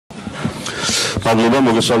მადლობა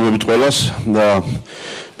მოგესალმებით ყველას და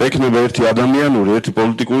ექნება ერთი ადამიანური, ერთი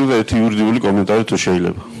პოლიტიკური და ერთი იურიდიული კომენტარი თუ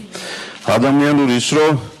შეიძლება. Ადამიანური ის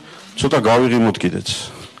რომ ცოტა გავიღიმოთ კიდეც.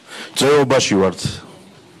 ძეობაში ვართ.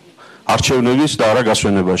 არჩევნების და არა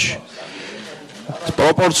გასვენებაში.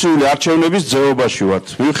 პროპორციული არჩევნების ძეობაში ვართ.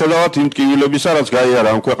 მიუხედავად იმ ტკივილებისა, რაც გაიარა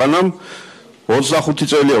ამ ქვეყანამ 25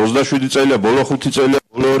 წელია, 27 წელია, ბოლო 5 წელია,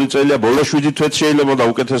 ბოლო 2 წელია, ბოლო 7 თვეც შეიძლება და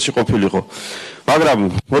უკეთესი ყოფილიყო. მაგრამ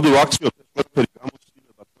მოდი ვაქციოთ ეს ყველაფერი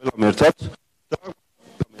გამოცდილება ყველამ ერთად და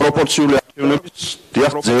პროპორციული არჩევნების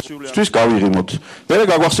ძეობისთვის გავიღიმოთ. მერე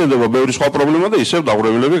გაგვახსენდება ბევრი სხვა პრობლემა და ისევ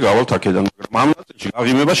დაღვრევილები გავალთ აქედან, მაგრამ ამ ნაწილში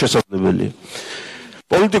გაღიმება შესაძლებელია.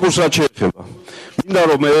 პოლიტიკურს რაც შეეხება. მინდა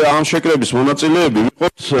რომ მე ამ შეკრების მონაწილეები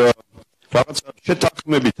ვიყოთ რაღაც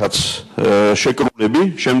შეთანხმებითაც შეკრულები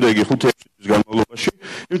შემდეგი 5 წლის განმავლობაში,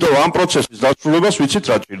 იმიტომ რომ ამ პროცესის დასრულებას ვიცით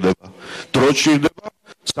რა ჭირდება. დრო ჭირდება,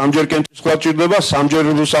 სამჯერ კენჭის ხვა ჭირდება, სამჯერ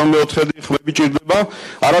 3-4 ხმები ჭირდება,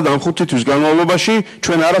 არადა ამ 5 თვის განმავლობაში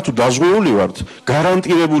ჩვენ არათუ დაზღვეული ვართ,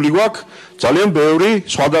 გარანტირებული გვაქვს ძალიან ბევრი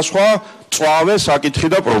სხვადასხვა წვავე საკითხი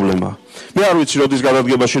და პრობლემა. მე არ ვიცი როდის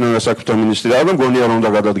გადადგება შინაგან საქმეთა მინისტრი, არა მგონია რომ უნდა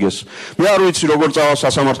გადადგეს. მე არ ვიცი როგორ წავა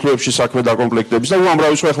სასამართლოებში საქმე დაკომპლექტების და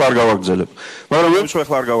უამრავი სხვა ახლა არ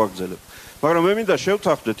გავაგრძელებ. მაგრამ მე მინდა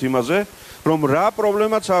შევთანხმდეთ იმაზე, რომ რა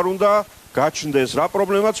პრობლემაც არ უნდა გაჩნდეს, რა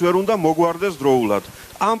პრობლემაც ვერ უნდა მოგვარდეს დროულად.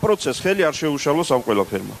 ამ პროცესს ხელი არ შეუშალოს ამ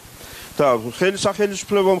ყველაფერმა. და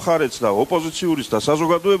სახელმწიფო მხარეც და ოპოზიციური და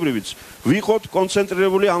საზოგადოებრივიც ვიყოთ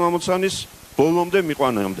კონცენტრირებული ამ ამოცანის ბოლომდე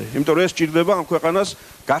მიყვანამდე. იმიტომ რომ ეს ჭირდება ამ ქვეყანას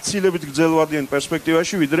გაცილებით გრძელვადიან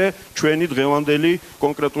პერსპექტივაში, ვიდრე ჩვენი დღევანდელი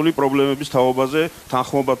კონკრეტული პრობლემების თაობაზე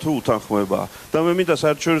თანხმობა თუ უთანხმოება. და მე მინდა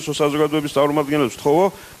საერთაშორისო საზოგადოების წარმომადგენლებს ვთხოვო,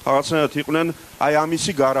 რაღაცნაირად იყვნენ აი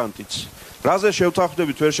ამისი გარანტიც. რაზე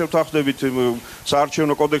შევთანხმდებით, ვერ შევთანხმდებით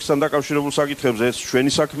საარჩევნო კოდექსთან დაკავშირებულ საკითხებზე, ეს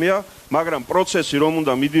ჩვენი საქმეა, მაგრამ პროცესი რომ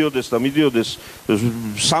უნდა მიდიოდეს და მიდიოდეს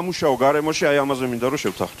სამუშაო გარემოში, აი ამაზე მინდა რომ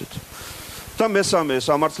შევთანხმდეთ. და მესამე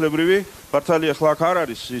სამართლებრივი მართალი ახლა აქ არ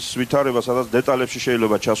არის ის ვითარება, სადაც დეტალებში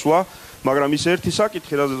შეიძლება ჩასვლა, მაგრამ ის ერთი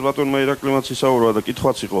საკითხი, რაზეც ბატონმა ირაკლიმაც ისაუბრა და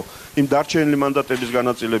კითხვაც იყო, იმ დარჩენილი მანდატების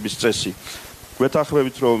განაწილების წესი.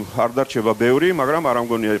 გვეთანხმებით რომ არ დარჩება ბევრი, მაგრამ არ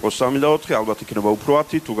ამგონია იყოს 3 და 4, ალბათ იქნება უფრო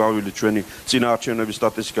 10, თუ გავივლით ჩვენი წინა არჩევნების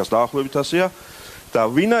სტატისტიკას დაახლოებით ასეა. და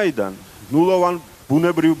ვინაიდან ნულოვან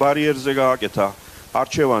ბუნებრივ ბარიერზე გააკეთა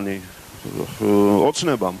არჩევანი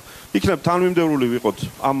ოცნებამ, იქნებ თანმიმდევრული ვიყოთ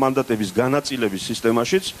ამ მანდატების განაწილების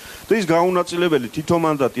სისტემაშიც და ის გაუნაწილებელი თითო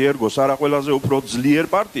მანდატი ერგოს არა ყველაზე უფრო ძლიერ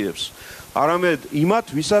პარტიებს, არამედ იმათ,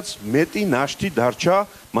 ვისაც მეტი ნაშთი დარჩა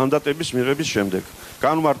მანდატების მიღების შემდეგ.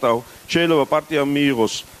 განმარტავ, შეიძლება პარტიამ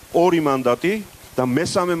მიიღოს 2 მანდატი და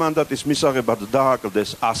მესამე მანდატის მისაღებად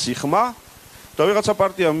დააკლდეს 100 ხმა და ვიღაცა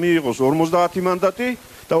პარტიამ მიიღოს 50 მანდატი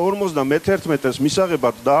და 51-ის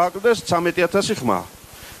მისაღებად დააკლდეს 13,000 ხმა.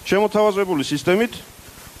 შემოთავაზებული სისტემით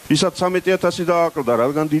ისაც 13,000 დააკლდა,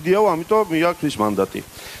 რადგან დიდიაო, ამიტომ მიაქვს ის მანდატი.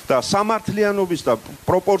 და სამართლიანობის და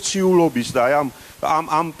პროპორციულობის და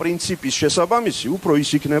ამ პრინციპის შესაბამისი უფრო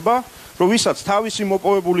ის იქნება, რომ ვისაც თავისი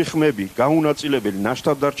მოპოვებული ხმები, გაუნაწილებელი,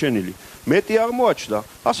 ნაშთად დარჩენილი მეტი აღმოაჩნდა,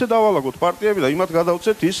 ასე დავალაგოთ პარტიები და იმათ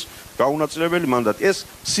გადავცეთ ის გაუნაწილებელი მანდატი. ეს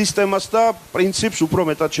სისტემას და პრინციპს უფრო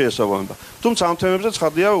მეტად შეესაბამება. თუმცა ამ თემებზე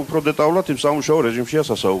ცხადია, უფრო დეტალურად იმ სამუშაო რეჟიმშია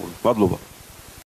სასაუბრო. მადლობა.